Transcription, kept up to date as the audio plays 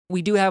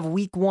we do have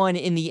week 1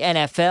 in the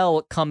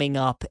NFL coming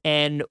up,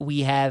 and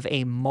we have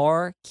a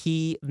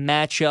marquee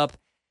matchup.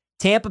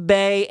 Tampa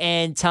Bay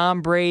and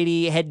Tom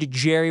Brady head to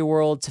Jerry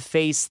World to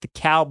face the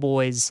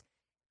Cowboys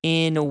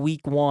in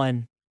week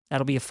 1.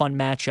 That'll be a fun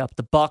matchup.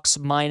 The Bucks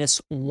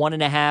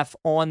 -1.5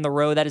 on the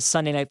road. That is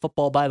Sunday Night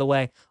Football, by the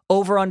way.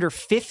 Over under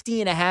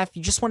 50.5.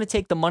 You just want to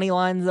take the money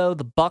line, though.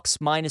 The Bucks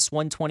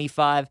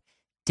 -125.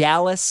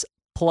 Dallas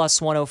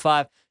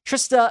 +105.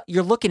 Trista,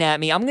 you're looking at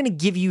me. I'm going to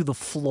give you the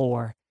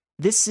floor.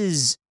 This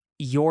is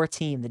your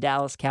team, the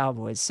Dallas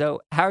Cowboys.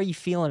 So how are you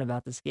feeling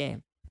about this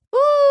game?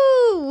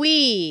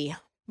 Ooh-wee.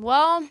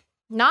 Well,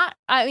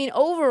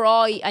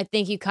 overall, I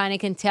think you kind of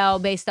can tell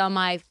based on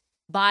my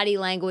body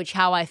language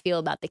how I feel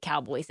about the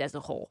Cowboys as a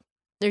whole.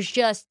 There's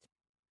just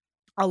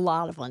a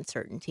lot of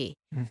uncertainty.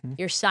 Mm-hmm.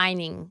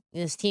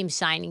 This team's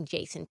signing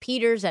Jason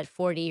Peters at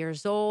 40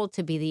 years old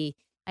to be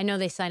I know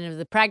they signed him to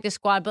the practice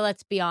squad, but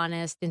let's be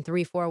honest, in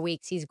 3-4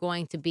 weeks, he's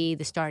going to be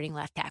the starting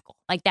left tackle.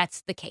 Like,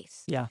 that's the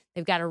case. Yeah.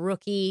 They've got a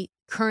rookie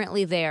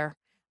currently there,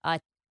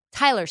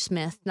 Tyler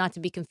Smith, not to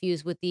be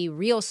confused with the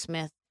real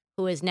Smith,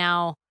 who is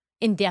now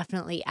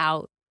indefinitely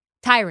out,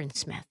 Tyron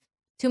Smith.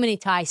 Too many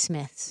Ty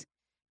Smiths.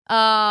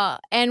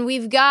 And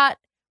we've got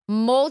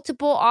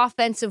multiple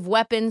offensive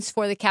weapons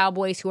for the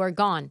Cowboys who are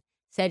gone.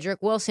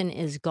 Cedric Wilson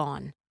is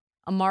gone.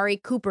 Amari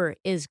Cooper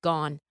is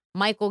gone.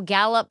 Michael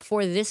Gallup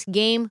for this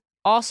game,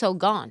 also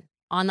gone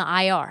on the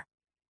IR.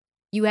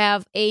 You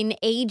have an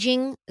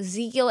aging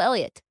Ezekiel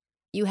Elliott.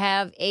 You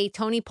have a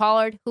Tony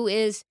Pollard who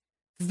is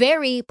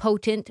very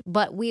potent,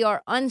 but we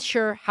are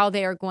unsure how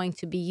they are going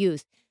to be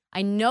used.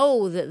 I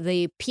know that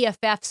the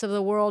PFFs of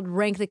the world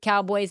rank the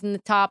Cowboys in the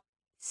top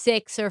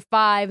 6 or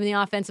 5 in the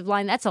offensive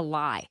line. That's a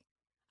lie.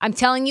 I'm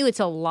telling you, it's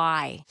a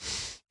lie.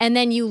 And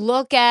then you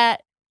look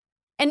at,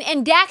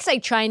 and Dak's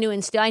like trying to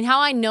instill, and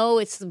how I know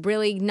it's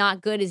really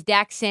not good is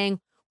Dak saying,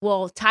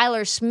 well,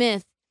 Tyler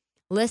Smith,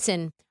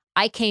 listen,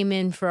 I came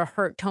in for a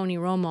hurt Tony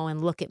Romo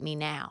and look at me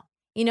now.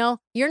 You know,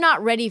 you're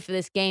not ready for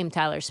this game,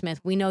 Tyler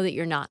Smith. We know that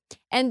you're not.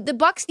 And the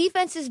Bucs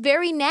defense is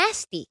very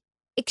nasty.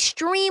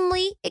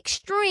 Extremely,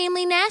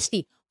 extremely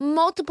nasty.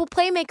 Multiple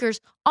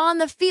playmakers on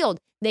the field.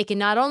 They can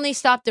not only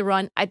stop the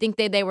run, I think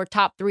they were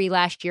top 3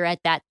 last year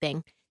at that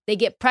thing. They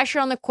get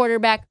pressure on the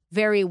quarterback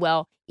very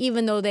well,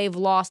 even though they've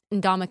lost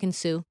Ndamukong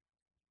Suh.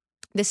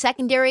 The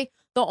secondary,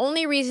 the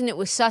only reason it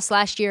was sus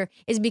last year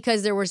is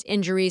because there was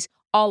injuries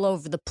all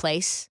over the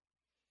place.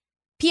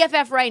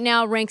 PFF right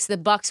now ranks the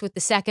Bucs with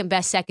the second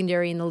best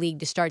secondary in the league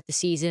to start the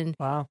season.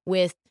 Wow.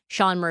 With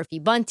Sean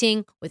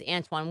Murphy-Bunting, with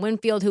Antoine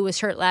Winfield, who was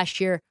hurt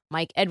last year,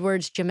 Mike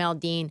Edwards, Jamel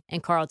Dean,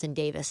 and Carlton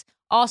Davis.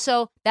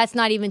 Also, that's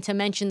not even to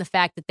mention the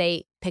fact that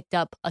they picked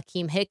up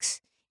Akeem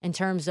Hicks. In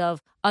terms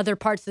of other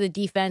parts of the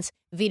defense,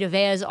 Vita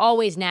Vea is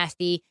always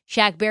nasty.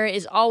 Shaq Barrett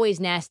is always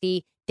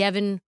nasty.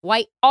 Devin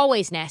White,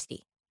 always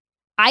nasty.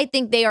 I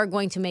think they are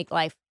going to make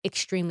life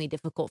extremely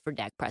difficult for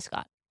Dak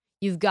Prescott.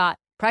 You've got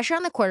pressure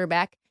on the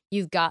quarterback.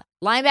 You've got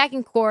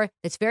linebacking core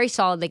that's very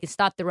solid. They can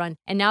stop the run.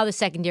 And now the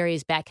secondary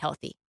is back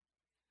healthy.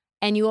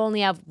 And you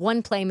only have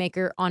one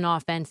playmaker on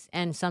offense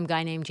and some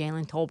guy named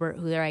Jalen Tolbert,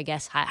 who they're, I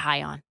guess,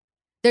 high on.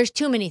 There's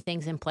too many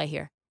things in play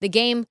here. The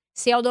game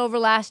sailed over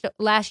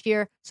last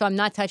year, so I'm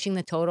not touching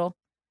the total.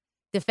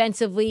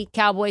 Defensively,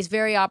 Cowboys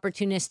very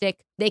opportunistic.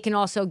 They can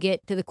also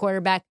get to the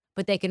quarterback,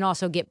 but they can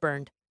also get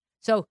burned.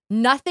 So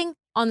nothing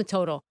on the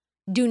total.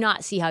 Do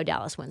not see how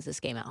Dallas wins this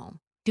game at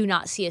home. Do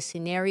not see a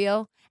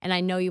scenario. And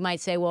I know you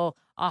might say, well,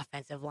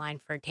 offensive line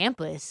for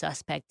Tampa is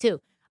suspect too.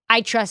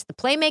 I trust the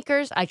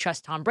playmakers. I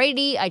trust Tom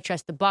Brady. I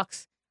trust the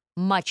Bucs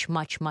much,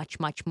 much, much,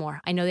 much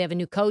more. I know they have a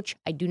new coach.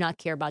 I do not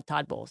care about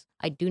Todd Bowles.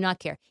 I do not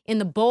care. In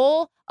the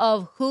bowl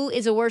of who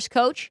is a worse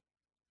coach,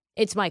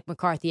 it's Mike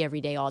McCarthy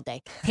every day, all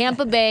day.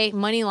 Tampa Bay,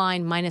 money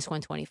line,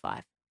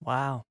 -125.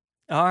 Wow.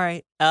 All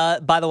right.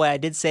 By the way, I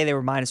did say they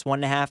were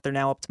 -1.5. They're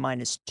now up to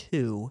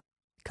 -2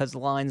 because the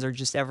lines are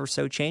just ever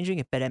so changing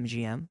at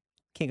BetMGM,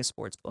 king of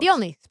sportsbooks. The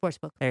only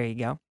sportsbook. There you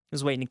go. I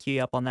was waiting to cue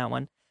you up on that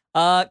one.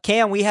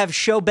 Cam, we have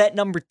show bet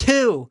number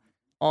 2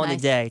 on the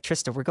day.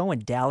 Trista, we're going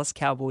Dallas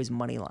Cowboys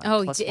money line.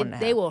 Oh, +1.5.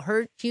 they will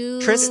hurt you.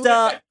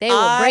 Trista, they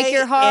will break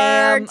your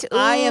heart.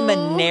 I am a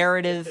Ooh.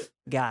 narrative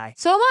guy.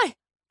 So am I.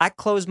 I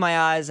close my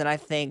eyes and I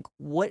think,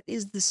 what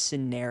is the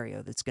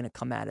scenario that's going to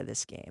come out of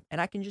this game?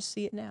 And I can just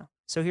see it now.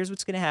 So here's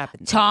what's going to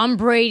happen. Tom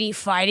Brady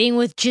fighting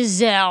with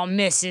Giselle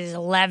misses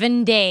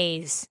 11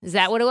 days. Is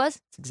that what it was?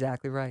 That's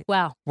exactly right.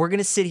 Wow. We're going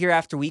to sit here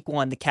after week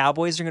 1. The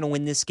Cowboys are going to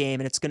win this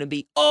game, and it's going to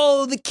be,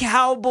 oh, the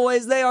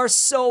Cowboys, they are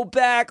so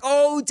back.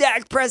 Oh,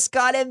 Dak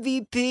Prescott,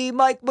 MVP.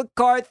 Mike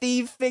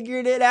McCarthy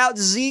figured it out.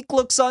 Zeke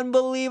looks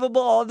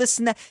unbelievable. All this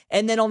and that.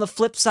 And then on the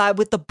flip side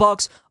with the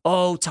Bucs,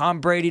 oh,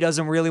 Tom Brady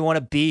doesn't really want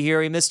to be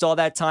here. He missed all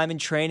that time in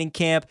training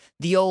camp.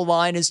 The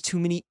O-line has too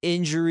many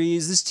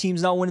injuries. This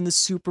team's not winning the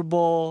Super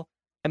Bowl.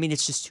 I mean,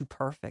 it's just too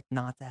perfect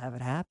not to have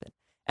it happen.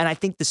 And I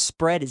think the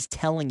spread is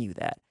telling you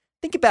that.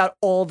 Think about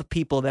all the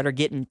people that are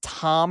getting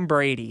Tom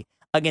Brady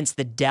against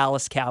the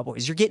Dallas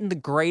Cowboys. You're getting the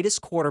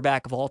greatest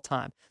quarterback of all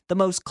time, the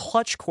most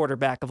clutch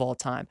quarterback of all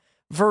time,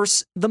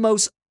 versus the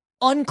most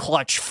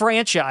unclutch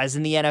franchise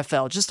in the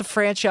NFL. Just a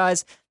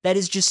franchise that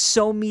is just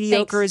so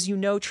mediocre, Thanks. as you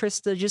know,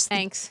 Trista.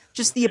 Thanks.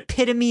 Just the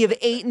epitome of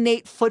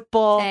 8-8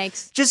 football.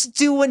 Thanks. Just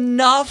do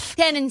enough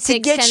 10-6, to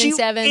get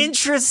 10-7. you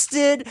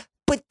interested,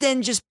 but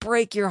then just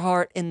break your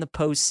heart in the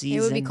postseason.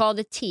 It would be called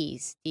a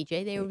tease,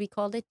 DJ. They would be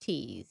called a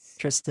tease.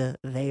 Trista,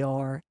 they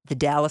are the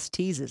Dallas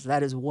Teases.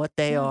 That is what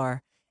they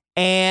are.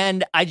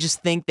 And I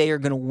just think they are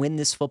going to win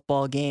this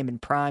football game in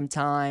prime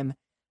time.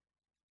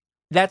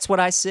 That's what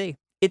I see.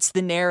 It's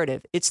the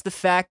narrative. It's the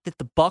fact that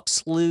the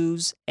Bucks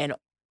lose and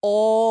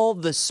all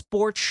the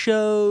sports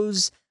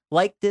shows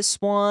like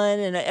this one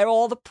and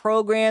all the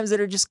programs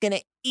that are just going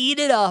to eat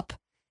it up.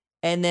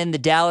 And then the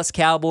Dallas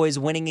Cowboys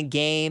winning a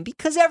game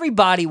because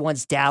everybody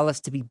wants Dallas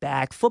to be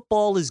back.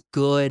 Football is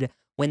good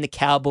when the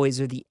Cowboys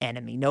are the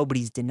enemy.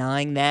 Nobody's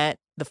denying that.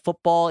 The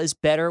football is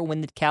better when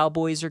the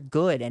Cowboys are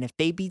good. And if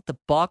they beat the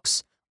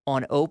Bucks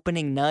on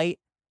opening night,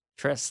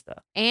 Trista.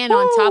 And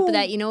on top of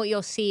that, you know what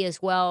you'll see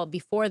as well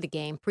before the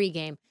game,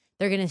 pregame,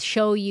 they're going to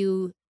show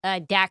you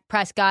Dak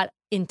Prescott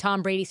in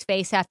Tom Brady's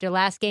face after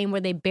last game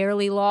where they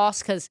barely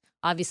lost because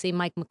obviously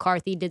Mike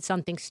McCarthy did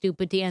something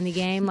stupid to end the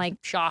game, like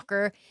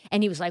shocker.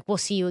 And he was like, we'll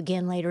see you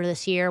again later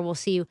this year. We'll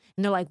see you.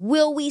 And they're like,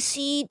 will we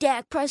see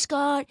Dak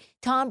Prescott,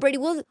 Tom Brady?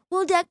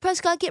 Will Dak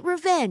Prescott get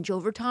revenge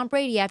over Tom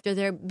Brady after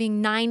their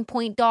being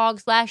 9-point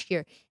dogs last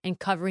year and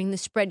covering the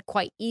spread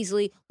quite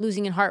easily,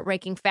 losing in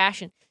heartbreaking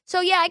fashion? So,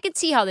 yeah, I could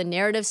see how the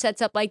narrative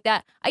sets up like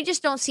that. I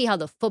just don't see how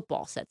the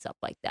football sets up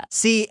like that.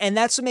 See, and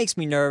that's what makes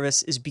me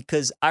nervous is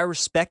because I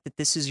respect that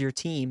this is your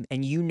team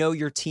and you know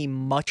your team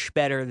much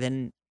better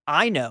than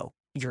I know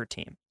your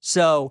team.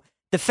 So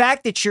the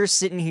fact that you're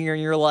sitting here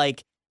and you're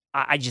like,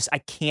 I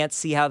can't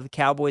see how the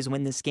Cowboys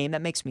win this game,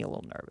 that makes me a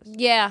little nervous.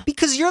 Yeah.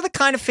 Because you're the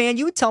kind of fan,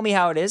 you would tell me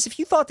how it is. If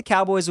you thought the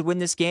Cowboys would win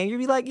this game, you'd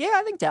be like, yeah,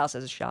 I think Dallas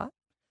has a shot.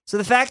 So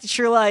the fact that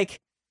you're like,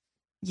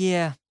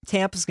 yeah,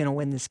 Tampa's going to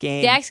win this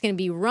game. Dak's going to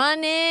be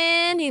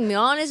running. He'll be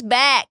on his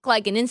back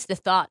like an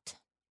insta-thought.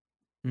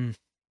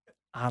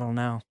 I don't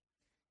know.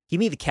 Give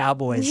me the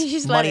Cowboys. You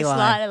just let money it line.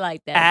 slide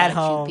like that. At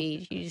about home.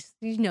 You, Peach.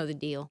 You know the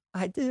deal.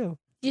 I do.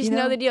 You just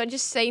know the deal.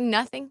 Just say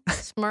nothing,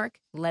 smirk,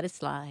 let it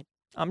slide.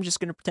 I'm just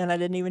going to pretend I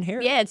didn't even hear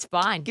it. Yeah, it's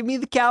fine. Give me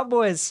the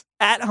Cowboys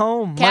at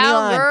home. Money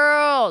line.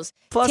 Cowgirls.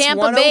 Plus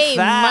Tampa Bay 105.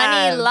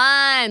 money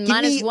line.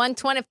 Minus me-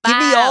 125. Give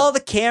me all the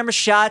camera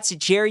shots of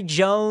Jerry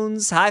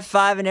Jones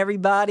high-fiving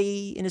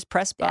everybody in his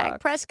press box. Dak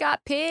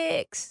Prescott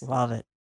picks. Love it.